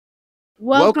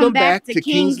Welcome back to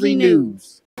Kingsley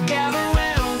News. Gather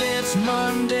round, it's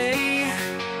Monday.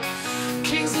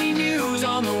 Kingsley News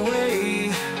on the way.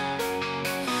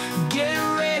 Get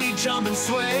ready, jump and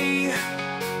sway.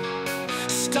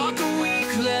 Start the week,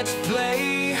 let's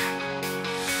play.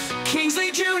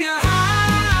 Kingsley Junior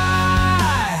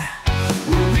High.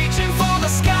 We're reaching for the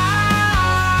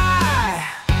sky.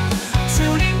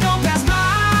 Tune in, don't pass by.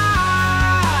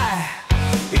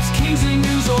 It's Kingsley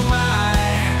News, oh my.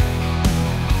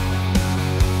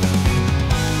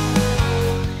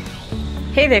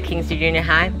 Hey there, Kingsley Junior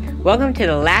High. Welcome to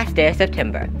the last day of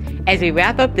September. As we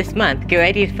wrap up this month, get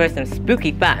ready for some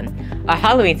spooky fun. Our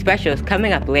Halloween special is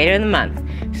coming up later in the month,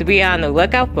 so be on the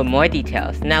lookout for more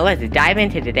details. Now let's dive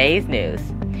into today's news.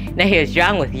 Now here's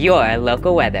John with your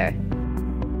local weather.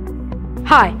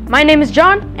 Hi, my name is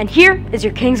John, and here is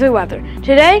your Kingsley weather.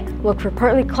 Today, look for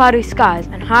partly cloudy skies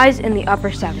and highs in the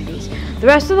upper 70s. The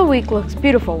rest of the week looks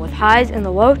beautiful with highs in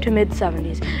the low to mid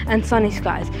 70s and sunny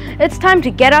skies. It's time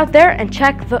to get out there and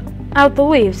check out the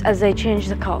leaves as they change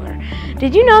the color.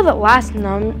 Did you know that last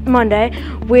Monday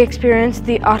we experienced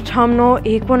the autumnal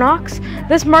equinox?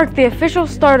 This marked the official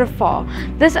start of fall.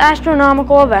 This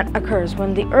astronomical event occurs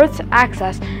when the Earth's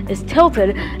axis is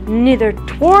tilted neither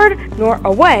toward nor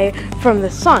away from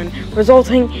the sun,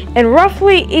 resulting in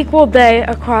roughly equal day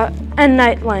and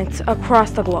night lengths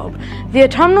across the globe. The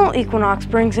autumnal equinox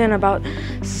brings in about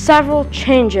several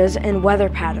changes in weather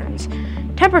patterns.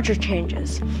 Temperature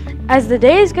changes. As the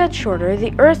days get shorter,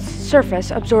 the Earth's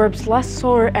surface absorbs less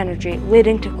solar energy,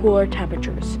 leading to cooler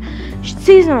temperatures.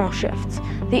 Seasonal shifts.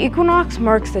 The equinox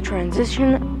marks the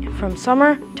transition from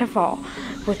summer to fall,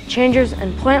 with changes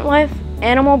in plant life,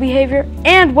 animal behavior,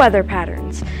 and weather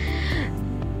patterns.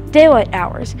 Daylight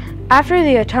hours. After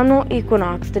the autumnal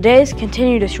equinox, the days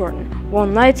continue to shorten, while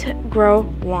nights grow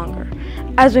longer.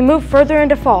 As we move further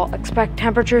into fall, expect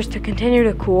temperatures to continue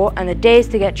to cool and the days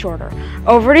to get shorter.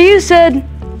 Over to you, Sid!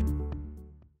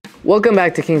 Welcome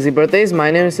back to Kingsley Birthdays.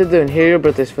 My name is Sid, and here are your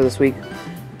birthdays for this week.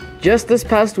 Just this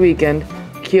past weekend,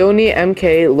 Keone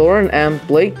M.K., Lauren M.,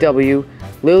 Blake W.,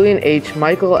 Lillian H.,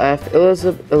 Michael F.,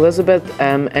 Elizabeth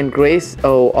M., and Grace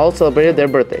O. all celebrated their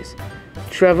birthdays.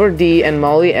 Trevor D. and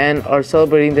Molly N. are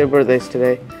celebrating their birthdays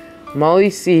today. Molly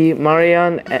C.,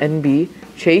 Marianne N.B.,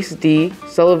 Chase D.,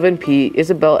 Sullivan P.,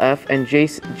 Isabel F., and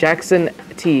Jackson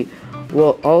T.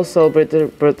 will all celebrate their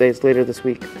birthdays later this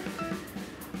week.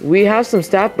 We have some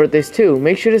staff birthdays too.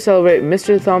 Make sure to celebrate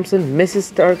Mr. Thompson, Mrs.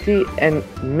 Starkey, and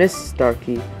Miss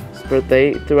Starkey's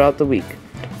birthday throughout the week.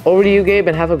 Over to you, Gabe,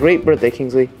 and have a great birthday,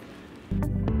 Kingsley.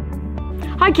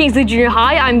 Hi, Kingsley Junior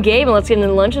High. I'm Gabe, and let's get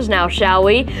into lunches now, shall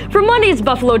we? For Monday, it's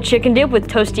buffalo chicken dip with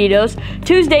Tostitos.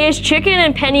 Tuesday is chicken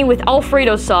and penny with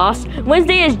Alfredo sauce.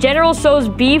 Wednesday is General Tso's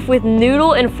beef with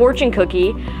noodle and fortune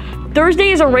cookie. Thursday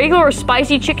is a regular or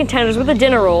spicy chicken tenders with a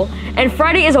dinner roll. And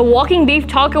Friday is a walking beef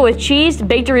taco with cheese,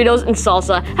 baked Doritos, and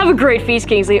salsa. Have a great feast,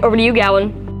 Kingsley. Over to you,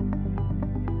 Gowan.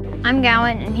 I'm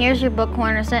Gowan, and here's your book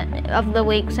corner of the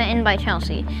week sent in by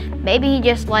Chelsea. Baby He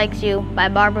Just Likes You by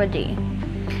Barbara D.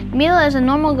 Mila is a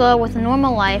normal girl with a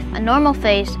normal life, a normal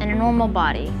face, and a normal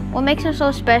body. What makes her so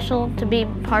special to be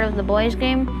part of the boys'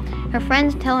 game? Her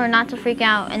friends tell her not to freak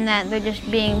out and that they're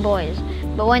just being boys.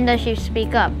 But when does she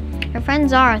speak up? Her friend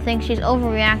Zara thinks she's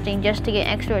overreacting just to get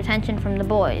extra attention from the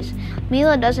boys.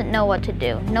 Mila doesn't know what to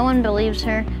do. No one believes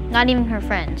her, not even her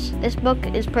friends. This book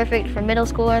is perfect for middle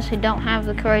schoolers who don't have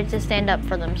the courage to stand up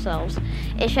for themselves.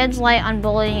 It sheds light on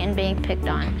bullying and being picked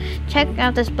on. Check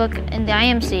out this book in the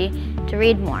IMC to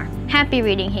read more. Happy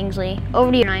reading, Kingsley.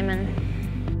 Over to you, Iman.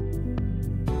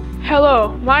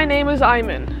 Hello, my name is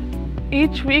Iman.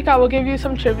 Each week I will give you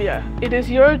some trivia. It is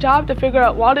your job to figure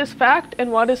out what is fact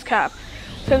and what is cap.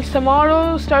 Since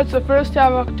tomorrow starts the first day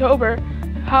of October,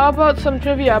 how about some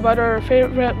trivia about our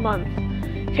favorite month?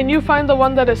 Can you find the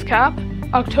one that is cap?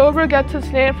 October gets its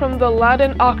name from the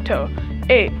Latin octo,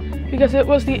 8, because it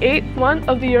was the 8th month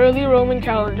of the early Roman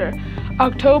calendar.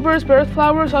 October's birth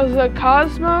flowers are the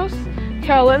cosmos,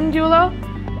 calendula,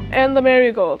 and the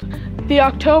marigold. The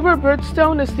October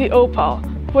birthstone is the opal,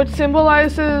 which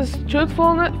symbolizes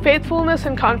truthfulness, faithfulness,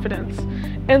 and confidence.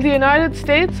 In the United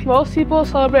States, most people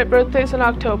celebrate birthdays in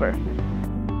October.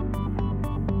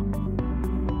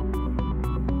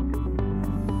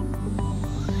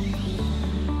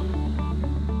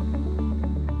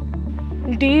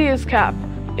 D is cap.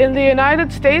 In the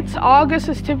United States, August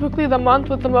is typically the month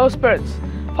with the most births,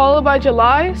 followed by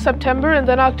July, September, and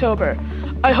then October.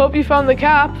 I hope you found the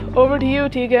cap. Over to you,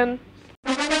 Tegan.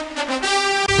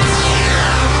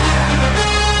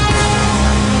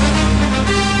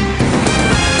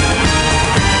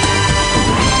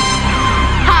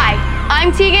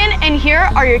 I'm Tegan, and here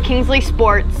are your Kingsley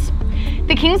sports.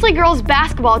 The Kingsley girls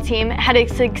basketball team had a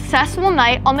successful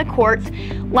night on the courts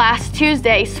last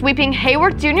Tuesday, sweeping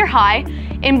Haworth Junior High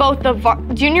in both the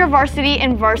junior varsity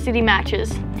and varsity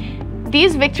matches.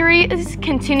 These victories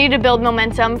continue to build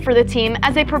momentum for the team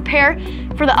as they prepare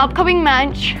for the upcoming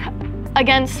match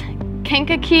against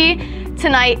Kankakee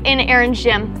tonight in Aaron's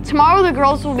Gym. Tomorrow the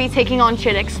girls will be taking on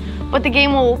Chittix, but the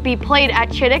game will be played at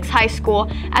Chittix High School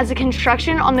as the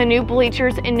construction on the new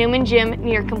bleachers in Newman Gym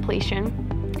near completion.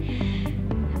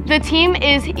 The team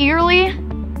is eagerly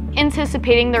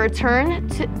anticipating the return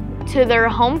to their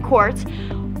home courts.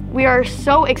 We are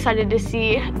so excited to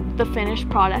see the finished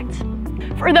product.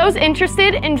 For those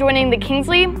interested in joining the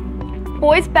Kingsley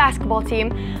boys basketball team,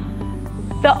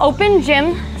 the open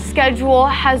gym schedule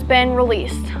has been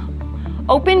released.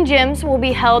 Open gyms will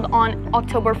be held on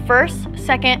October 1st,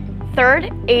 2nd, 3rd,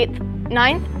 8th,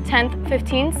 9th, 10th,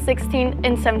 15th, 16th,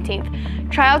 and 17th.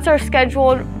 Tryouts are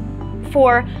scheduled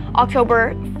for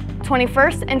October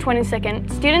 21st and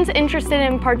 22nd. Students interested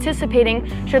in participating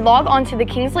should log on to the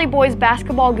Kingsley Boys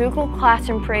Basketball Google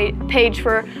Classroom page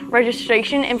for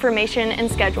registration information and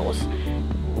schedules.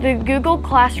 The Google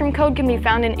Classroom code can be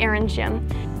found in Aaron's Gym.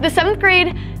 The 7th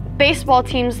grade baseball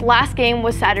team's last game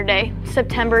was Saturday,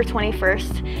 September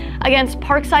 21st, against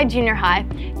Parkside Junior High.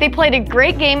 They played a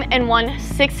great game and won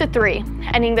 6-3,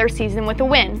 ending their season with a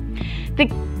win.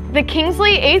 The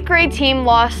Kingsley 8th grade team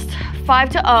lost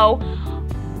 5-0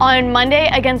 on Monday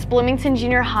against Bloomington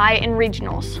Junior High in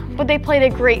regionals, but they played a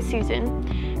great season.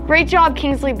 Great job,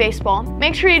 Kingsley Baseball.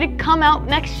 Make sure you come out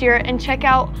next year and check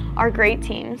out our great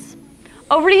teams.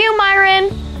 Over to you, Myron.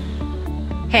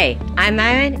 Hey, I'm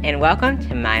Myron, and welcome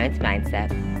to Myron's Mindset.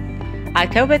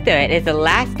 October 3rd is the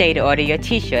last day to order your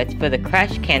t-shirts for the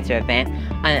Crush Cancer event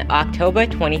on October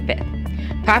 25th.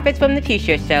 Profits from the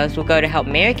t-shirt sales will go to help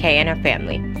Mary Kay and her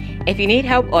family. If you need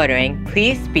help ordering,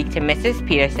 please speak to Mrs.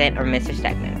 Peterson or Mr.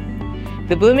 Stegman.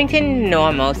 The Bloomington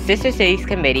Normal Sister Cities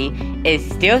Committee is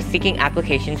still seeking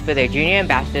applications for their Junior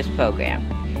Ambassadors program.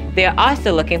 They are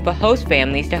also looking for host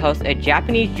families to host a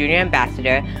Japanese Junior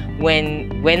Ambassador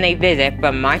when they visit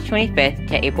from March 25th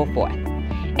to April 4th.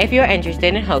 If you're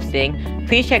interested in hosting,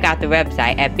 please check out the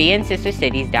website at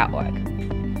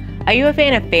beinsistercities.org. Are you a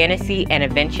fan of fantasy and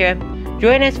adventure?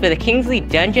 Join us for the Kingsley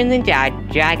Dungeons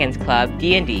 & Dragons Club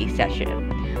D&D session.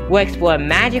 We'll explore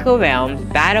magical realms,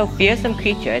 battle fearsome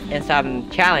creatures, and solve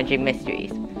challenging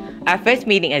mysteries. Our first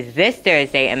meeting is this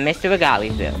Thursday in Mr.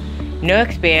 Regali's room. No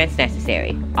experience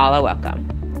necessary. All are welcome.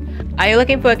 Are you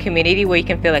looking for a community where you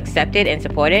can feel accepted and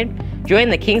supported? Join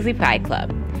the Kingsley Pride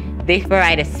Club. They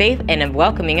provide a safe and a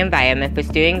welcoming environment for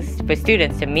students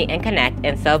to meet and connect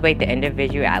and celebrate their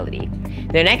individuality.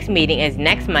 Their next meeting is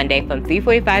next Monday from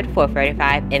 3:45 to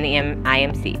 4:45 in the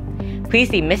IMC. Please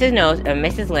see Mrs. Knowles or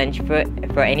Mrs. Lynch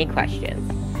for any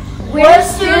questions. We're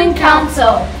Student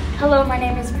Council. Hello, my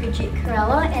name is Preeti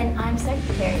Corella and I'm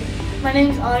Secretary. My name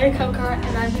is Alia Kokar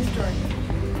and I'm Historian.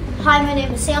 Hi, my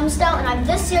name is Sam Stout and I'm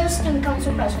this year's Student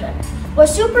Council President. We're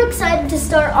super excited to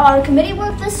start our committee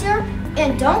work this year,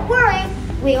 and don't worry,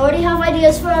 we already have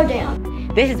ideas for our dance.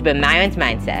 This has been Myron's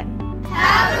Mindset.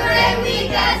 Have a great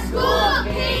week at school,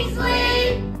 Kingsley!